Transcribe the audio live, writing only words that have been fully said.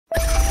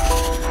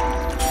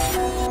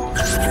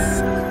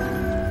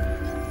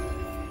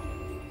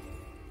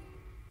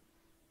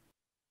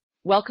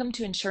Welcome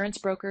to Insurance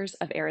Brokers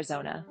of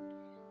Arizona.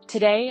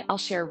 Today, I'll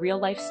share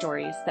real-life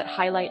stories that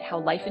highlight how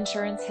life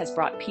insurance has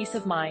brought peace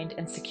of mind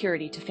and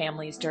security to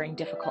families during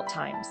difficult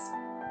times.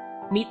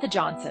 Meet the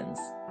Johnsons.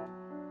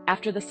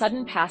 After the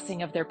sudden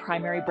passing of their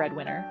primary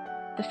breadwinner,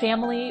 the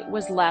family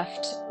was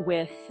left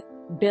with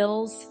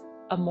bills,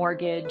 a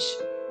mortgage,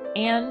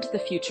 and the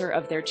future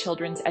of their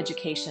children's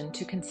education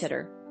to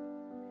consider.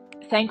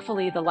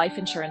 Thankfully, the life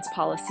insurance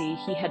policy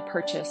he had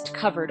purchased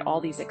covered all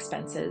these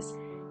expenses,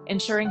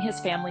 ensuring his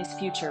family's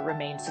future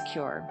remained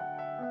secure.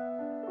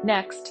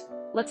 Next,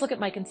 let's look at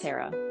Mike and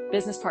Sarah,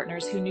 business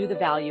partners who knew the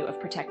value of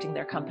protecting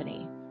their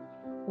company.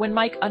 When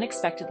Mike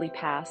unexpectedly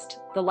passed,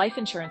 the life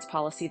insurance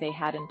policy they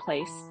had in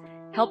place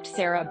helped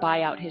Sarah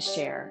buy out his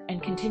share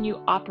and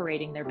continue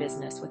operating their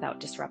business without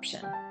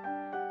disruption.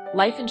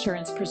 Life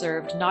insurance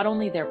preserved not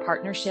only their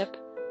partnership,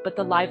 but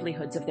the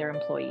livelihoods of their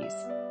employees.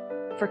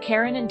 For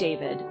Karen and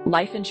David,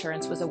 life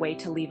insurance was a way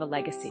to leave a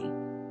legacy.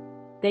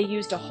 They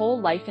used a whole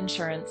life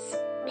insurance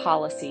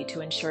policy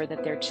to ensure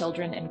that their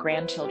children and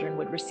grandchildren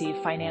would receive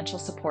financial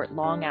support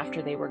long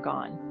after they were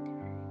gone.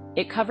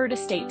 It covered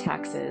estate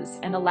taxes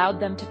and allowed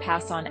them to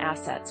pass on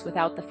assets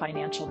without the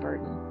financial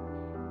burden.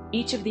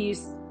 Each of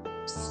these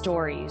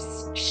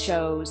stories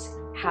shows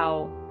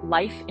how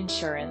life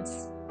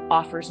insurance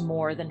offers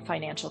more than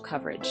financial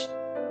coverage.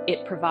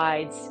 It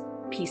provides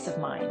peace of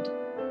mind.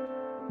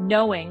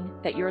 Knowing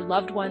that your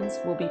loved ones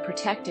will be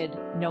protected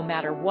no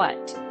matter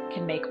what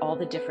can make all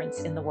the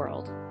difference in the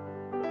world.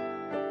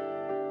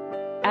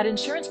 At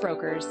Insurance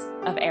Brokers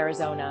of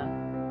Arizona,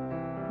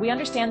 we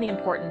understand the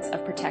importance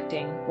of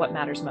protecting what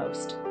matters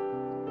most.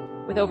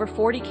 With over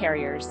 40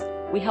 carriers,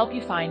 we help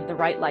you find the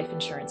right life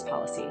insurance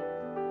policy.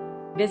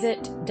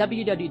 Visit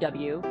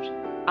www.iboaz.com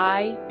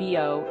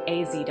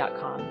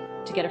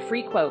to get a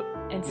free quote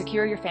and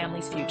secure your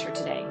family's future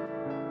today.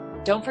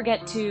 Don't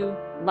forget to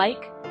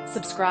like,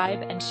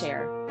 subscribe, and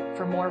share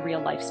for more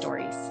real-life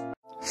stories.